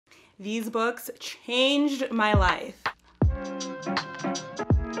These books changed my life.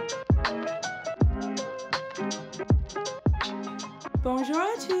 Bonjour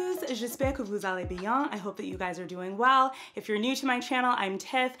à tous, j'espère que vous allez bien. I hope that you guys are doing well. If you're new to my channel, I'm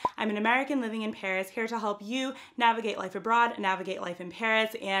Tiff. I'm an American living in Paris, here to help you navigate life abroad, navigate life in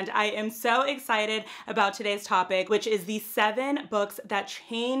Paris, and I am so excited about today's topic, which is the 7 books that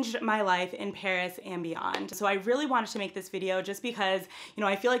changed my life in Paris and beyond. So I really wanted to make this video just because, you know,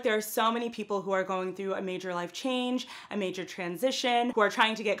 I feel like there are so many people who are going through a major life change, a major transition, who are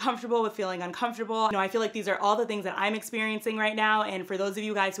trying to get comfortable with feeling uncomfortable. You know, I feel like these are all the things that I'm experiencing right now. And for those of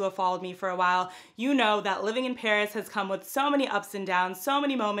you guys who have followed me for a while, you know that living in Paris has come with so many ups and downs, so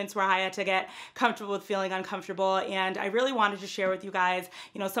many moments where I had to get comfortable with feeling uncomfortable. And I really wanted to share with you guys,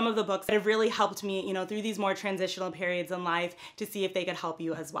 you know, some of the books that have really helped me, you know, through these more transitional periods in life to see if they could help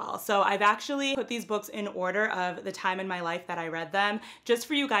you as well. So I've actually put these books in order of the time in my life that I read them, just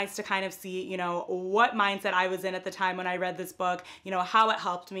for you guys to kind of see, you know, what mindset I was in at the time when I read this book, you know, how it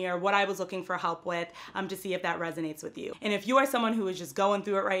helped me or what I was looking for help with, to see if that resonates with you. And if you are someone who is just going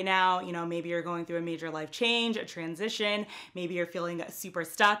through it right now, you know, maybe you're going through a major life change, a transition, maybe you're feeling super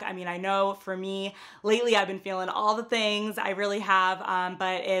stuck. I mean, I know for me, lately I've been feeling all the things, I really have,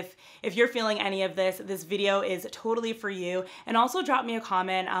 but if you're feeling any of this, this video is totally for you. And also drop me a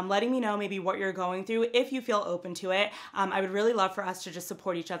comment letting me know maybe what you're going through if you feel open to it. I would really love for us to just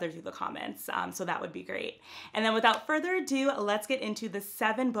support each other through the comments, so that would be great. And then without further ado, let's get into the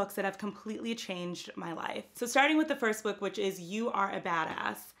 7 books that have completely changed my life. So starting with the first book, which is You Are a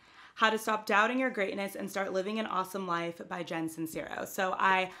Badass: How to Stop Doubting Your Greatness and Start Living an Awesome Life by Jen Sincero. So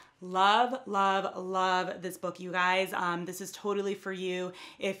I love this book, you guys. This is totally for you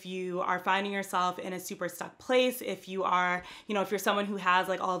if you are finding yourself in a super stuck place, if you are, you know, if you're someone who has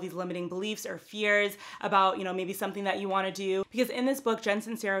like all of these limiting beliefs or fears about, you know, maybe something that you want to do. Because in this book, Jen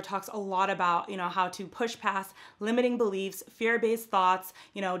Sincero talks a lot about, you know, how to push past limiting beliefs, fear-based thoughts,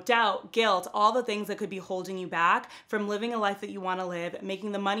 you know, doubt, guilt, all the things that could be holding you back from living a life that you want to live,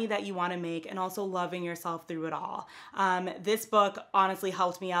 making the money that you want to make, and also loving yourself through it all. This book honestly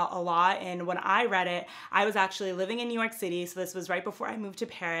helped me out a lot, and when I read it, I was actually living in New York City, so this was right before I moved to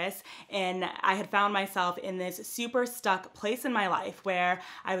Paris, and I had found myself in this super stuck place in my life where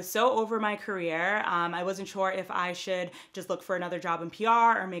I was so over my career. I wasn't sure if I should just look for another job in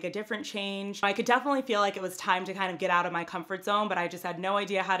PR or make a different change. I could definitely feel like it was time to kind of get out of my comfort zone, but I just had no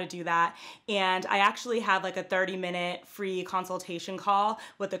idea how to do that. And I actually had like a 30-minute free consultation call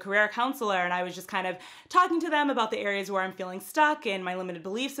with a career counselor, and I was just kind of talking to them about the areas where I'm feeling stuck and my limited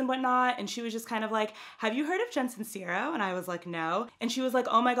beliefs and whatnot. And she was just kind of like, have you heard of Jen Sincero? And I was like, no. And she was like,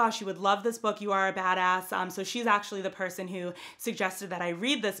 oh my gosh, you would love this book. You Are a Badass. So she's actually the person who suggested that I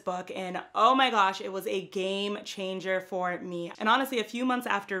read this book. And oh my gosh, it was a game changer for me. And honestly, a few months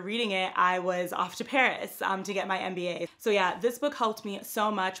after reading it, I was off to Paris to get my MBA. So yeah, this book helped me so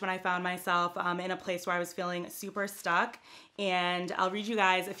much when I found myself in a place where I was feeling super stuck. And I'll read you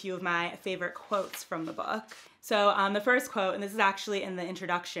guys a few of my favorite quotes from the book. So the first quote, and this is actually in the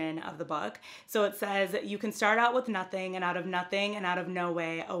introduction of the book, so it says, you can start out with nothing, and out of nothing and out of no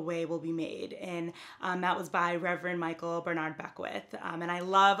way, a way will be made. And that was by Reverend Michael Bernard Beckwith. And I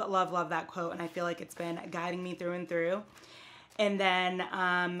love that quote, and I feel like it's been guiding me through and through. And then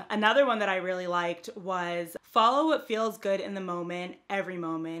another one that I really liked was, follow what feels good in the moment, every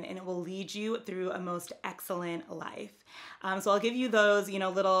moment, and it will lead you through a most excellent life. So I'll give you those, you know,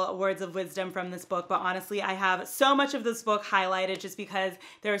 little words of wisdom from this book, but honestly, I have so much of this book highlighted just because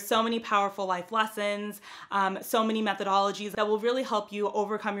there are so many powerful life lessons, so many methodologies that will really help you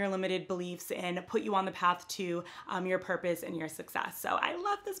overcome your limited beliefs and put you on the path to your purpose and your success. So I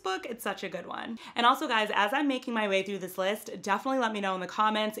love this book. It's such a good one. And also, guys, as I'm making my way through this list, definitely let me know in the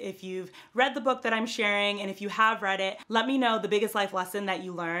comments if you've read the book that I'm sharing, and if you have read it, let me know the biggest life lesson that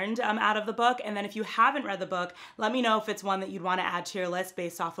you learned out of the book. And then if you haven't read the book, let me know if it's one that you'd want to add to your list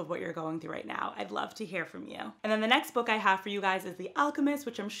based off of what you're going through right now. I'd love to hear from you. And then the next book I have for you guys is The Alchemist,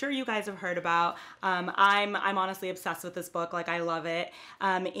 which I'm sure you guys have heard about. I'm honestly obsessed with this book. Like, I love it.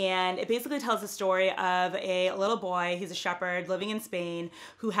 And it basically tells the story of a little boy, he's a shepherd living in Spain,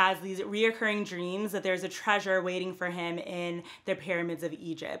 who has these reoccurring dreams that there's a treasure waiting for him in the pyramids of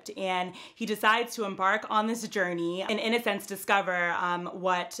Egypt. And he decides to embark on this journey and, in a sense, discover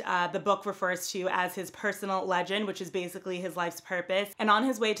what the book refers to as his personal legend, which is basically his life's purpose. And on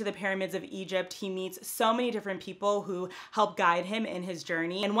his way to the pyramids of Egypt, he meets so many different people who help guide him in his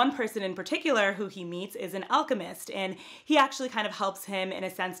journey. And one person in particular who he meets is an alchemist, and he actually kind of helps him in a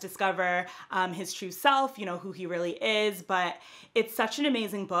sense discover his true self, you know, who he really is. But it's such an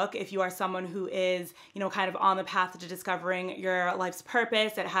amazing book if you are someone who is, you know, kind of on the path to discovering your life's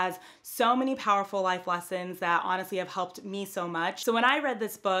purpose. It has so many powerful life lessons that honestly have helped me so much. So when I read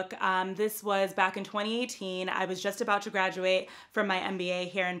this book, this was back in 2018. I was just about to graduate from my MBA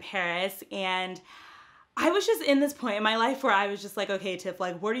here in Paris, and I was just in this point in my life where I was just like, okay, Tiff,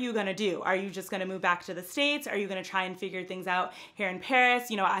 like, what are you gonna do? Are you just gonna move back to the States? Are you gonna try and figure things out here in Paris?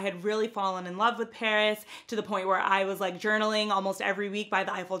 You know, I had really fallen in love with Paris to the point where I was like journaling almost every week by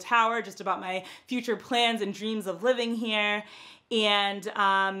the Eiffel Tower just about my future plans and dreams of living here. And,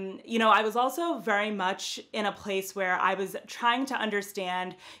 you know, I was also very much in a place where I was trying to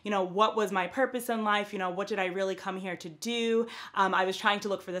understand, you know, what was my purpose in life? You know, what did I really come here to do? I was trying to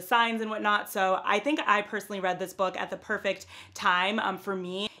look for the signs and whatnot. So I think I personally read this book at the perfect time for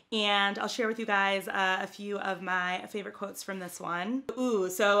me. And I'll share with you guys a few of my favorite quotes from this one. Ooh,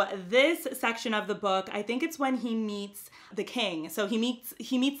 so this section of the book, I think it's when he meets the king. So he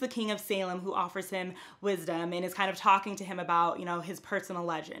meets the king of Salem, who offers him wisdom and is kind of talking to him about, you know, his personal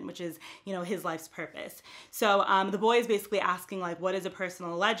legend, which is, you know, his life's purpose. So the boy is basically asking, like, what is a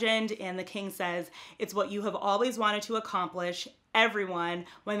personal legend? And the king says, it's what you have always wanted to accomplish. Everyone,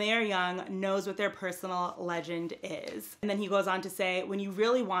 when they are young, knows what their personal legend is. And then he goes on to say, when you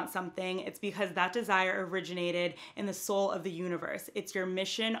really want something, it's because that desire originated in the soul of the universe. It's your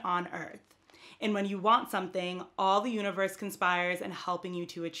mission on earth. And when you want something, all the universe conspires in helping you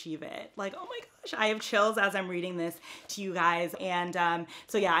to achieve it. Like, oh my gosh, I have chills as I'm reading this to you guys. And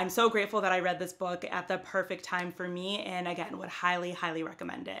so yeah, I'm so grateful that I read this book at the perfect time for me. And again, would highly, highly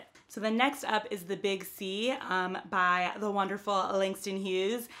recommend it. So the next up is The Big C by the wonderful Langston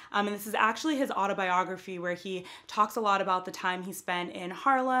Hughes. And this is actually his autobiography where he talks a lot about the time he spent in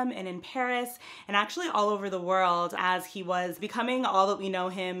Harlem and in Paris and actually all over the world as he was becoming all that we know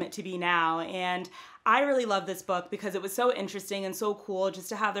him to be now. And I really love this book because it was so interesting and so cool just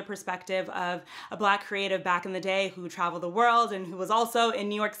to have the perspective of a Black creative back in the day who traveled the world and who was also in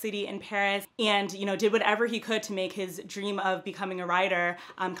New York City and Paris and, you know, did whatever he could to make his dream of becoming a writer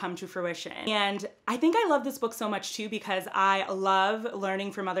come to fruition. And I think I love this book so much too because I love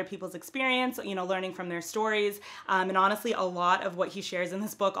learning from other people's experience, you know, learning from their stories. And honestly, a lot of what he shares in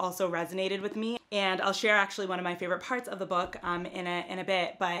this book also resonated with me. And I'll share actually one of my favorite parts of the book in a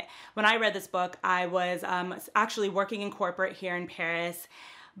bit. But when I read this book, I was actually working in corporate here in Paris,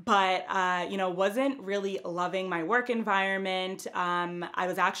 but you know, wasn't really loving my work environment. I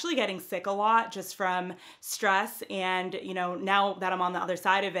was actually getting sick a lot just from stress, and you know, now that I'm on the other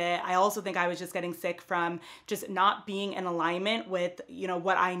side of it, I also think I was just getting sick from just not being in alignment with, you know,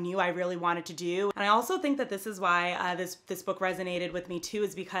 what I knew I really wanted to do. And I also think that this is why this book resonated with me too,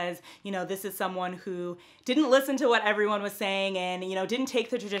 is because, you know, this is someone who didn't listen to what everyone was saying and, you know, didn't take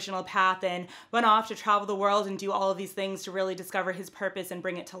the traditional path and went off to travel the world and do all of these things to really discover his purpose and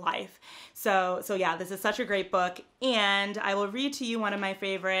bring it to life. So yeah, this is such a great book, and I will read to you one of my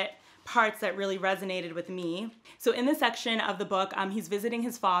favorite parts that really resonated with me. So in this section of the book, he's visiting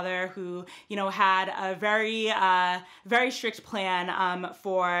his father who, you know, had a very strict plan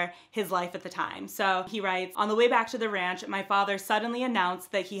for his life at the time. So he writes, on the way back to the ranch, my father suddenly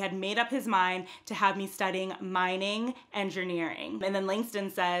announced that he had made up his mind to have me studying mining engineering. And then Langston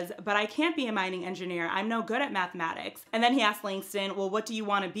says, but I can't be a mining engineer. I'm no good at mathematics. And then he asks Langston, well, what do you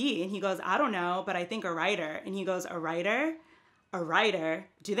want to be? And he goes, I don't know, but I think a writer. And he goes, a writer? A writer?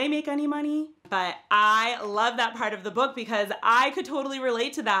 Do they make any money? But I love that part of the book because I could totally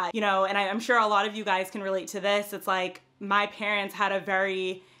relate to that, you know, and I'm sure a lot of you guys can relate to this. It's like my parents had a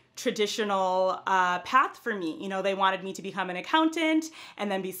very traditional path for me. You know, they wanted me to become an accountant and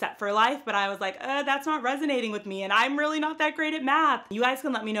then be set for life, but I was like, that's not resonating with me, and I'm really not that great at math. You guys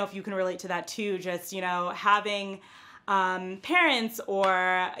can let me know if you can relate to that too, just, you know, having parents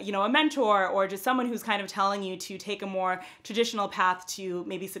or, you know, a mentor or just someone who's kind of telling you to take a more traditional path to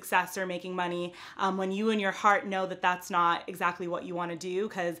maybe success or making money when you in your heart know that that's not exactly what you want to do.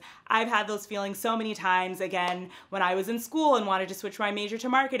 Because I've had those feelings so many times, again, when I was in school and wanted to switch my major to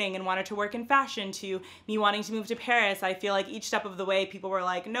marketing and wanted to work in fashion, to me wanting to move to Paris. I feel like each step of the way people were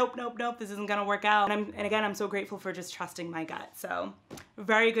like, nope, nope, nope, this isn't gonna work out. And again, I'm so grateful for just trusting my gut. So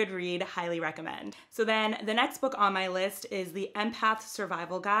Very good read, highly recommend. So then the next book on my list is The Empath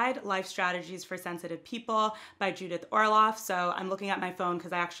Survival Guide, Life Strategies for Sensitive People by Judith Orloff. So I'm looking at my phone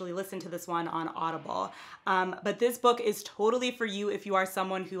because I actually listened to this one on Audible. But this book is totally for you if you are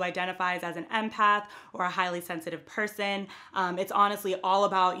someone who identifies as an empath or a highly sensitive person. It's honestly all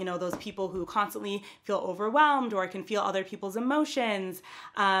about, you know, those people who constantly feel overwhelmed or can feel other people's emotions,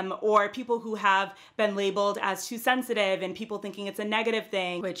 or people who have been labeled as too sensitive and people thinking it's a negative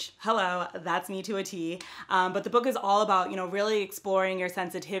thing, which, hello, that's me to a T. But the book is all about, you know, really exploring your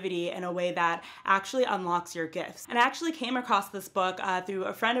sensitivity in a way that actually unlocks your gifts. And I actually came across this book through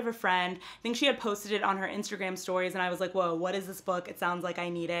a friend of a friend. I think she had posted it on her Instagram stories, and I was like, whoa, what is this book? It sounds like I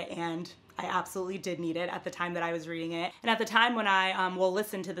need it. And I absolutely did need it at the time that I was reading it. And at the time when I will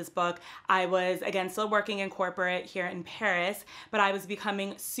listen to this book, I was, again, still working in corporate here in Paris, but I was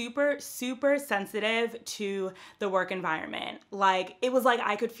becoming super, super sensitive to the work environment. Like, it was like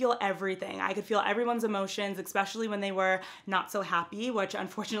I could feel everything. I could feel everyone's emotions, especially when they were not so happy, which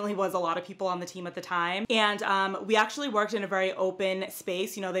unfortunately was a lot of people on the team at the time. And we actually worked in a very open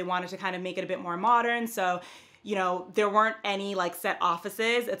space. You know, they wanted to kind of make it a bit more modern. So, you know, there weren't any like set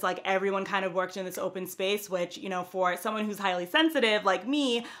offices. It's like everyone kind of worked in this open space, which, you know, for someone who's highly sensitive like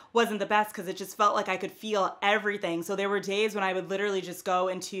me, wasn't the best because it just felt like I could feel everything. So there were days when I would literally just go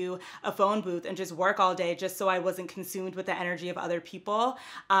into a phone booth and just work all day just so I wasn't consumed with the energy of other people.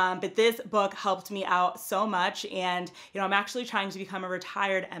 But this book helped me out so much. And, you know, I'm actually trying to become a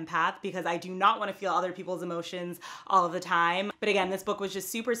retired empath because I do not want to feel other people's emotions all of the time. But again, this book was just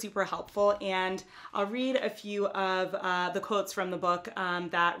super, super helpful. And I'll read a few of the quotes from the book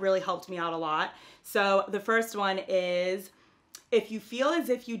that really helped me out a lot. So the first one is, if you feel as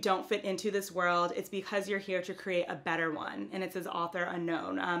if you don't fit into this world, it's because you're here to create a better one. And it says author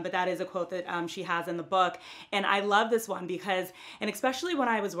unknown, but that is a quote that she has in the book. And I love this one because, and especially when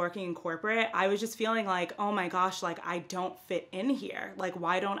I was working in corporate, I was just feeling like, oh my gosh, like I don't fit in here. Like,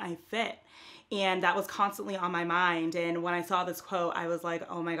 why don't I fit? And that was constantly on my mind. And when I saw this quote, I was like,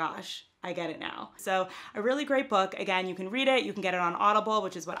 oh my gosh, I get it now. So a really great book. Again, you can read it. You can get it on Audible,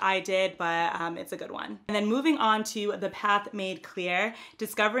 which is what I did, but it's a good one. And then moving on to The Path Made Clear,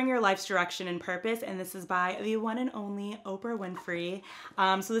 Discovering Your Life's Direction and Purpose. And this is by the one and only Oprah Winfrey.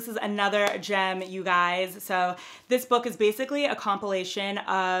 So this is another gem, you guys. So this book is basically a compilation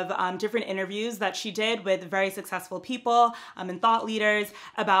of different interviews that she did with very successful people and thought leaders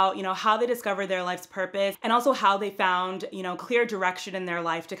about, you know, how they discovered their life's purpose and also how they found, you know, clear direction in their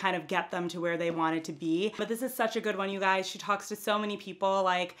life to kind of get them to where they wanted to be. But this is such a good one, you guys. She talks to so many people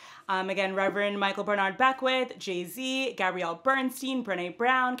like, again, Reverend Michael Bernard Beckwith, Jay-Z, Gabrielle Bernstein, Brene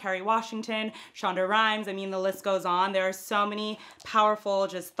Brown, Kerry Washington, Shonda Rhimes. I mean, the list goes on. There are so many powerful,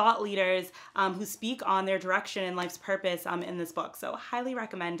 just thought leaders who speak on their direction and life's purpose in this book. So highly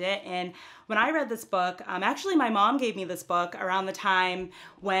recommend it. And when I read this book, actually my mom gave me this book around the time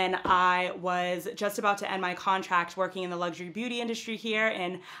when I was just about to end my contract working in the luxury beauty industry here,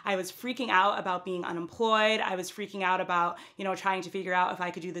 and I was freaking out about being unemployed. I was freaking out about, you know, trying to figure out if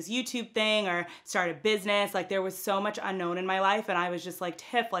I could do this YouTube thing or start a business. Like, there was so much unknown in my life, and I was just like,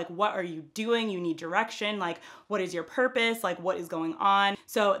 Tiff, like, what are you doing? You need direction. Like, what is your purpose? Like, what is going on?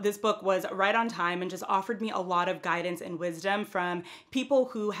 So this book was right on time and just offered me a lot of guidance and wisdom from people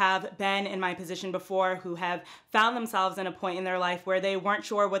who have been in my position before, who have found themselves in a point in their life where they weren't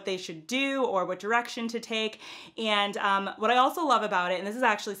sure what they should do or what direction to take. And what I also love about it, and this is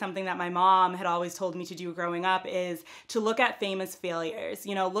actually something that my mom had always told me to do growing up, is to look at famous failures.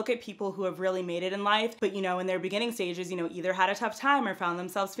 You know, look at people who have really made it in life, but, you know, in their beginning stages, you know, either had a tough time or found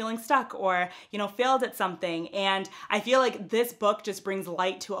themselves feeling stuck or, you know, failed at something. And I feel like this book just brings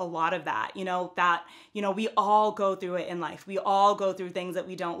light to a lot of that, you know, we all go through it in life. We all go through things that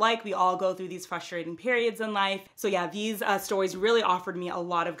we don't like. We all go through these frustrating periods in life. So yeah, these stories really offered me a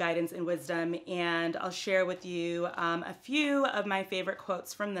lot of guidance and wisdom, and I'll share with you a few of my favorite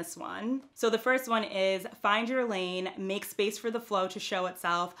quotes from this one. So the first one is, find your lane, make space for the flow to show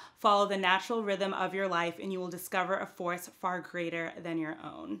itself, follow the natural rhythm of your life, and you will discover a force far greater than your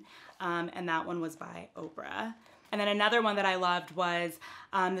own. And that one was by Oprah. And then another one that I loved was,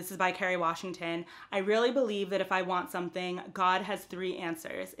 this is by Kerry Washington. I really believe that if I want something, God has 3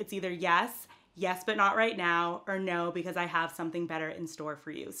 answers. It's either yes, yes, but not right now, or no, because I have something better in store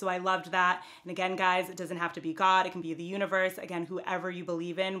for you. So I loved that. And again, guys, it doesn't have to be God. It can be the universe. Again, whoever you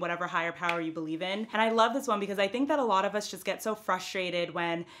believe in, whatever higher power you believe in. And I love this one because I think that a lot of us just get so frustrated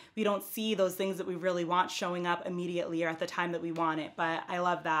when we don't see those things that we really want showing up immediately or at the time that we want it. But I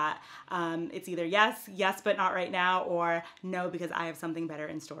love that. It's either yes, but not right now, or no, because I have something better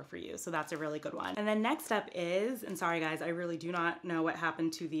in store for you. So that's a really good one. And then next up is, and sorry guys, I really do not know what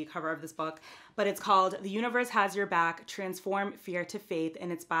happened to the cover of this book, but it's called The Universe Has Your Back, Transform Fear to Faith,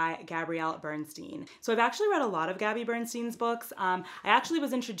 and it's by Gabrielle Bernstein. So I've actually read a lot of Gabby Bernstein's books. I actually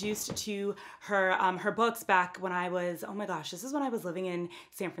was introduced to her books back when I was, oh my gosh, this is when I was living in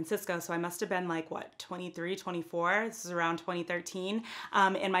San Francisco, so I must have been like, what, 23, 24? This is around 2013.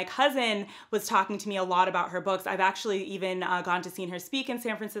 And my cousin was talking to me a lot about her books. I've actually even gone to see her speak in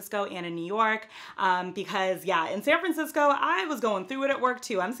San Francisco and in New York, because yeah, in San Francisco, I was going through it at work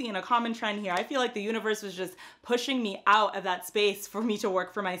too. I'm seeing a common trend here. I feel like the universe was just pushing me out of that space for me to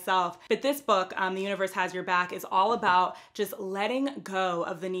work for myself. But this book, The Universe Has Your Back, is all about just letting go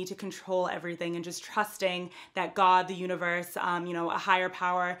of the need to control everything and just trusting that God, the universe, you know, a higher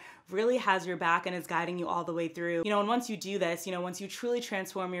power really has your back and is guiding you all the way through. You know, and once you do this, you know, once you truly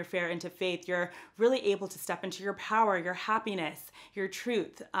transform your fear into faith, you're really able to step into your power, your happiness, your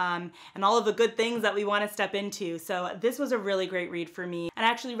truth, and all of the good things that we want to step into. So this was a really great read for me. And I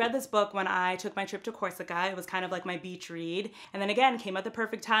actually read this book when I took my trip to Corsica. It was kind of like my beach read. And then again, came at the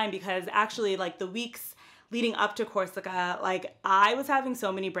perfect time because actually like the weeks leading up to Corsica, like I was having so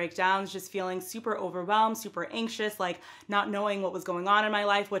many breakdowns, just feeling super overwhelmed, super anxious, like not knowing what was going on in my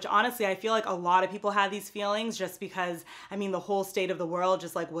life, which honestly, I feel like a lot of people had these feelings just because, I mean, the whole state of the world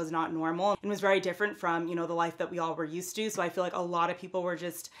just like was not normal and was very different from, you know, the life that we all were used to. So I feel like a lot of people were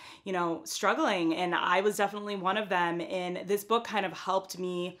just, you know, struggling, and I was definitely one of them. And this book kind of helped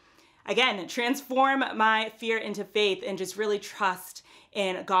me, again, transform my fear into faith and just really trust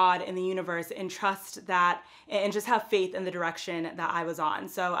in God and the universe and trust that and just have faith in the direction that I was on.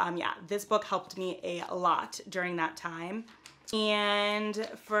 So yeah, this book helped me a lot during that time. And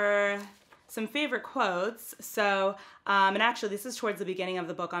for some favorite quotes, so and actually this is towards the beginning of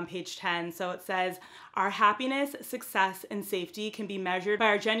the book on page 10. So it says, our happiness, success, and safety can be measured by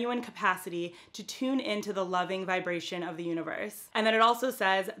our genuine capacity to tune into the loving vibration of the universe. And then it also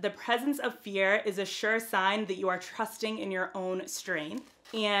says, the presence of fear is a sure sign that you are trusting in your own strength.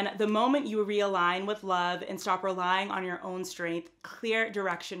 And the moment you realign with love and stop relying on your own strength, clear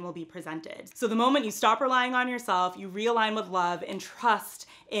direction will be presented. So the moment you stop relying on yourself, you realign with love and trust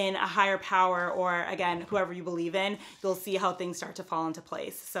in a higher power, or again, whoever you believe in, you'll see how things start to fall into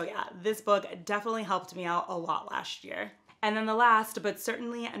place. So yeah, this book definitely helped me out a lot last year. And then the last, but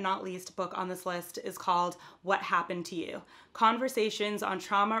certainly not least book on this list is called What Happened to You? Conversations on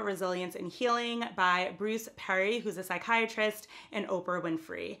Trauma, Resilience, and Healing by Bruce Perry, who's a psychiatrist, and Oprah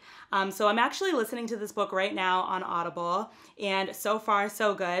Winfrey. So I'm actually listening to this book right now on Audible, and so far,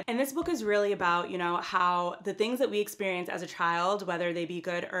 so good. And this book is really about, you know, how the things that we experience as a child, whether they be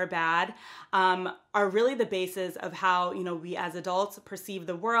good or bad, are really the basis of how, you know, we as adults perceive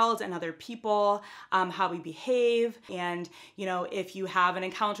the world and other people, how we behave. And, you know, if you have an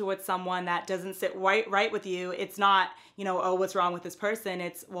encounter with someone that doesn't sit right with you, it's not, you know, oh, what's wrong with this person?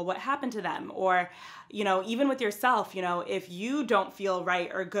 It's, well, what happened to them? Or, you know, even with yourself, you know, if you don't feel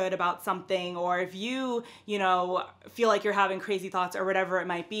right or good about something, or if you, you know, feel like you're having crazy thoughts or whatever it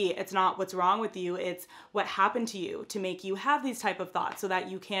might be, it's not what's wrong with you, it's what happened to you to make you have these type of thoughts, so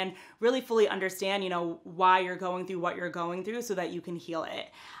that you can really fully understand, you know, why you're going through what you're going through, so that you can heal it.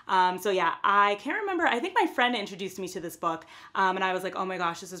 So yeah, I can't remember, I think my friend introduced me to this book, and I was like, oh my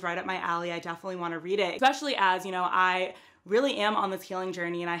gosh, this is right up my alley. I definitely want to read it, especially as, you know, I really am on this healing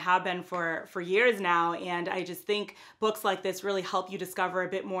journey, and I have been for years now. And I just think books like this really help you discover a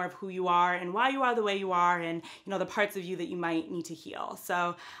bit more of who you are and why you are the way you are, and, you know, the parts of you that you might need to heal.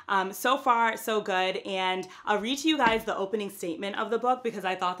 So, so far, so good. And I'll read to you guys the opening statement of the book because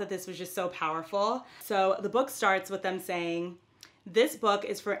I thought that this was just so powerful. So the book starts with them saying, "This book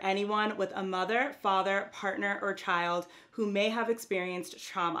is for anyone with a mother, father, partner, or child who may have experienced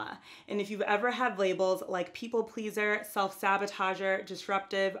trauma. And if you've ever had labels like people pleaser, self-sabotager,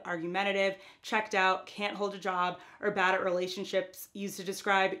 disruptive, argumentative, checked out, can't hold a job, or bad at relationships used to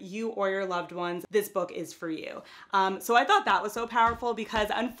describe you or your loved ones, this book is for you." So I thought that was so powerful because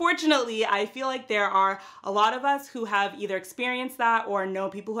unfortunately, I feel like there are a lot of us who have either experienced that or know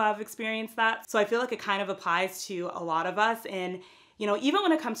people who have experienced that. So I feel like it kind of applies to a lot of us. And you know, even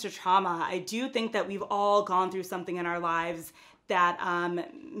when it comes to trauma, I do think that we've all gone through something in our lives that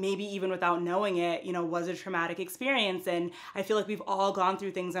maybe even without knowing it, you know, was a traumatic experience. And I feel like we've all gone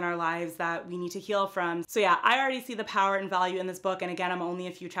through things in our lives that we need to heal from. So yeah, I already see the power and value in this book. And again, I'm only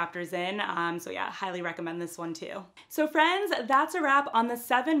a few chapters in. So yeah, highly recommend this one too. So friends, that's a wrap on the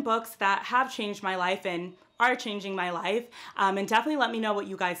 7 books that have changed my life and are changing my life. And definitely let me know what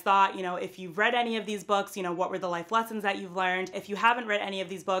you guys thought. You know, if you've read any of these books, you know, what were the life lessons that you've learned? If you haven't read any of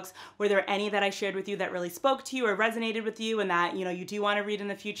these books, were there any that I shared with you that really spoke to you or resonated with you and that, you know, you do want to read in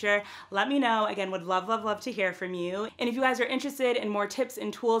the future? Let me know. Again, would love, love, love to hear from you. And if you guys are interested in more tips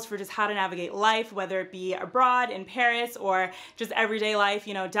and tools for just how to navigate life, whether it be abroad, in Paris, or just everyday life,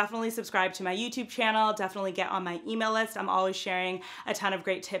 you know, definitely subscribe to my YouTube channel. Definitely get on my email list. I'm always sharing a ton of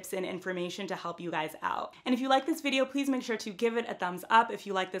great tips and information to help you guys out. And if you like this video, please make sure to give it a thumbs up if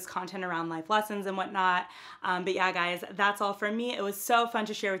you like this content around life lessons and whatnot. But yeah, guys, that's all from me. It was so fun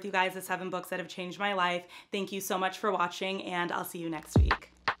to share with you guys the 7 books that have changed my life. Thank you so much for watching, and I'll see you next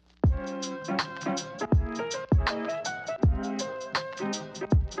week.